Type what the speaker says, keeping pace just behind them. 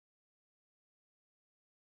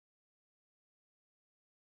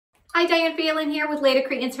Hi, Diane Phelan here with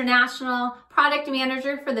LATICRETE International, product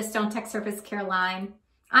manager for the STONETECH Surface Care line.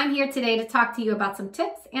 I'm here today to talk to you about some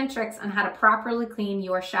tips and tricks on how to properly clean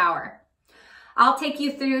your shower. I'll take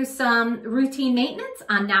you through some routine maintenance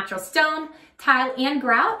on natural stone, tile, and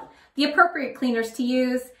grout, the appropriate cleaners to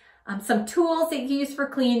use, some tools that you use for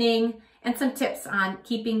cleaning, and some tips on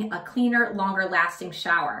keeping a cleaner, longer lasting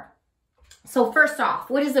shower. So first off,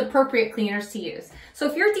 what is appropriate cleaners to use? So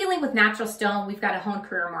if you're dealing with natural stone, we've got a Hone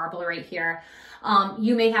Career marble right here.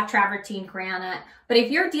 You may have travertine granite, but if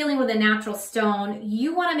you're dealing with a natural stone,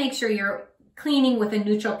 you want to make sure you're cleaning with a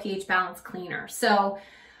neutral pH balance cleaner. So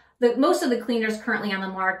most of the cleaners currently on the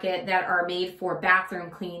market that are made for bathroom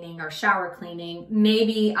cleaning or shower cleaning may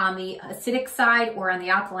be on the acidic side or on the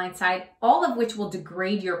alkaline side, all of which will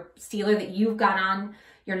degrade your sealer that you've got on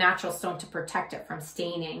your natural stone to protect it from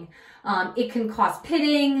staining. It can cause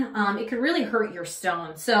pitting. It can really hurt your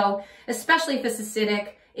stone. So especially if it's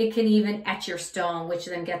acidic, it can even etch your stone, which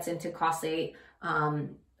then gets into costly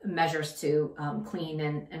measures to clean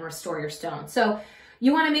and restore your stone. So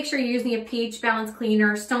you want to make sure you're using a pH balance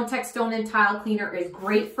cleaner. STONETECH Stone and Tile Cleaner is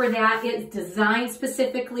great for that. It's designed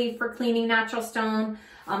specifically for cleaning natural stone.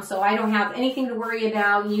 So I don't have anything to worry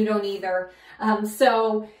about. You don't either.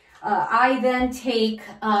 I then take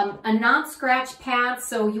a non-scratch pad.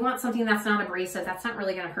 So you want something that's not abrasive. That's not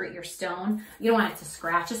really going to hurt your stone. You don't want it to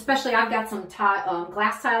scratch, especially I've got some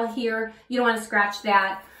glass tile here. You don't want to scratch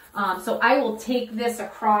that. So I will take this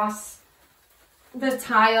across the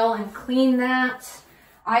tile and clean that.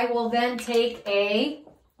 I will then take a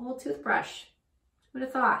old toothbrush. Who would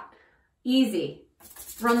have thought? Easy.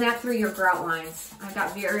 Run that through your grout lines. I've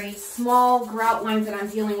got very small grout lines that I'm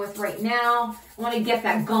dealing with right now. I want to get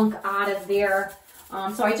that gunk out of there.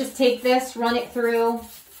 So I just take this, run it through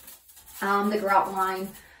the grout line.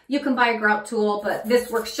 You can buy a grout tool, but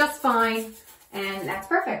this works just fine, and that's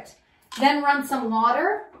perfect. Then run some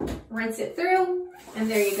water, rinse it through,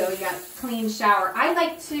 and there you go. You got a clean shower. I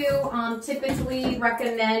like to typically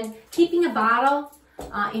recommend keeping a bottle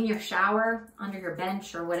in your shower, under your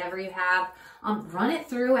bench or whatever you have. Run it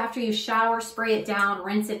through after you shower, spray it down,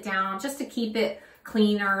 rinse it down, just to keep it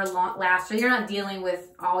cleaner, last, so you're not dealing with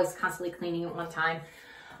always constantly cleaning at one time.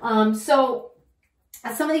 So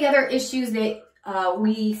some of the other issues that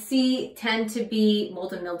we see tend to be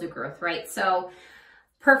mold and mildew growth, right? So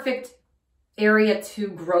perfect area to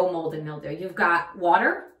grow mold and mildew. You've got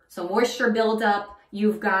water, so moisture buildup,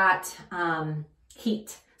 you've got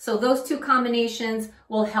heat. So those two combinations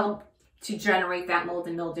will help to generate that mold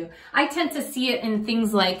and mildew. I tend to see it in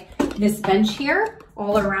things like this bench here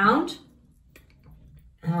all around.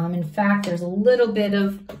 In fact, there's a little bit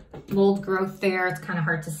of mold growth there. It's kind of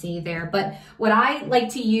hard to see there. But what I like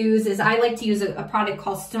to use is a product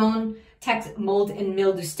called STONETECH Mold and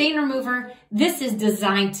Mildew Stain Remover. This is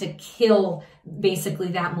designed to kill basically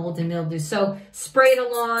that mold and mildew. So spray it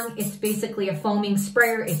along. It's basically a foaming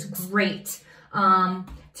sprayer. It's great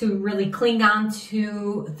to really cling on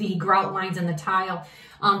to the grout lines in the tile,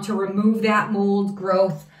 to remove that mold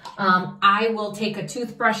growth. I will take a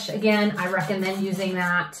toothbrush. Again, I recommend using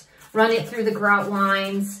that. Run it through the grout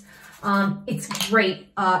lines. It's great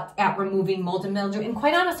at removing mold and mildew. And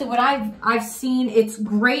quite honestly, what I've seen, it's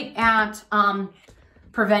great at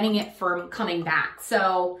preventing it from coming back.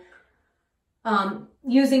 So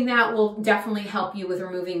using that will definitely help you with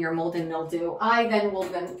removing your mold and mildew. I then will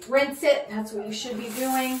rinse it. That's what you should be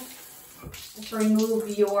doing. Just remove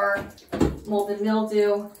your mold and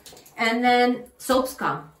mildew. And then soap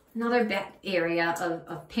scum, another bad area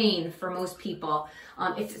of pain for most people.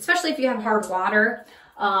 Especially if you have hard water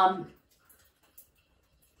and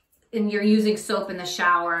you're using soap in the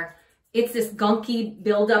shower. It's this gunky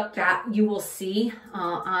buildup that you will see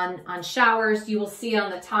on showers. You will see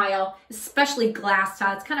on the tile, especially glass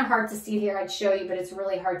tile. It's kind of hard to see here. I'd show you, but it's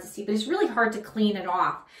really hard to see. But it's really hard to clean it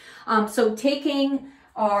off. So taking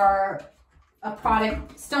a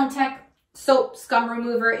product, STONETECH Soap Scum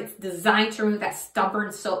Remover. It's designed to remove that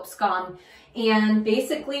stubborn soap scum. And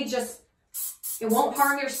basically just, it won't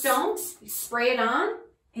harm your stone. You spray it on.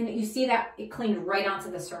 And you see that it cleaned right onto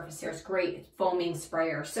the surface here. It's great. It's foaming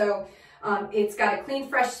sprayer. So it's got a clean,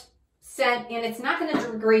 fresh scent, and it's not going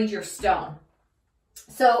to degrade your stone.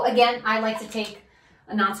 So again, I like to take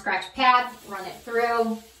a non-scratch pad, run it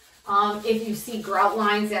through. If you see grout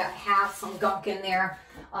lines that have some gunk in there,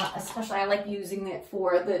 especially I like using it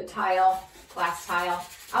for the tile, glass tile,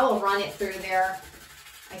 I will run it through there.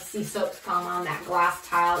 I see soap scum on that glass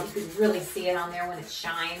tile. You can really see it on there when it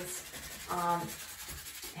shines.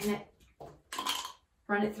 And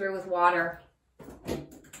run it through with water.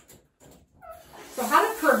 So how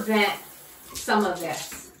to prevent some of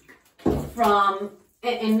this from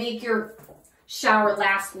and make your shower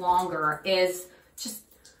last longer is just,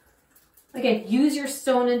 again, use your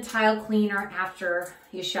stone and tile cleaner after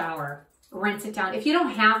you shower. Rinse it down. If you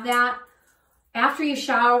don't have that, after you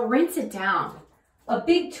shower, rinse it down. A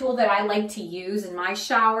big tool that I like to use in my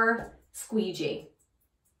shower, squeegee.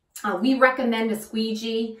 We recommend a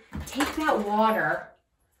squeegee. Take that water,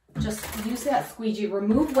 just use that squeegee.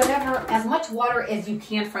 Remove as much water as you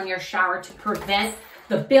can from your shower to prevent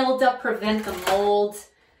the buildup, prevent the mold.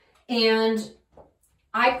 And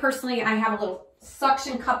I personally, I have a little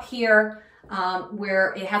suction cup here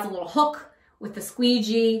where it has a little hook with the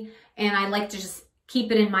squeegee, and I like to just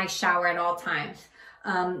keep it in my shower at all times.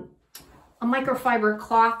 A microfiber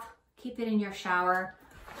cloth, keep it in your shower.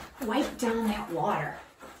 Wipe down that water.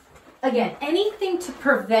 Again, anything to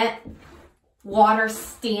prevent water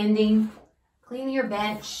standing. Clean your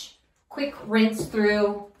bench, quick rinse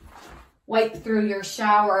through, wipe through your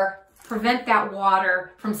shower. Prevent that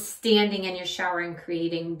water from standing in your shower and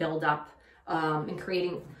creating buildup and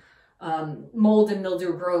creating mold and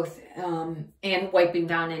mildew growth, and wiping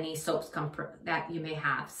down any soap scum that you may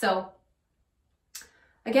have. So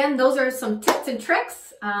again, those are some tips and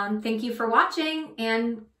tricks. Thank you for watching,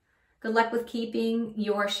 and good luck with keeping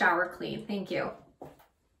your shower clean. Thank you.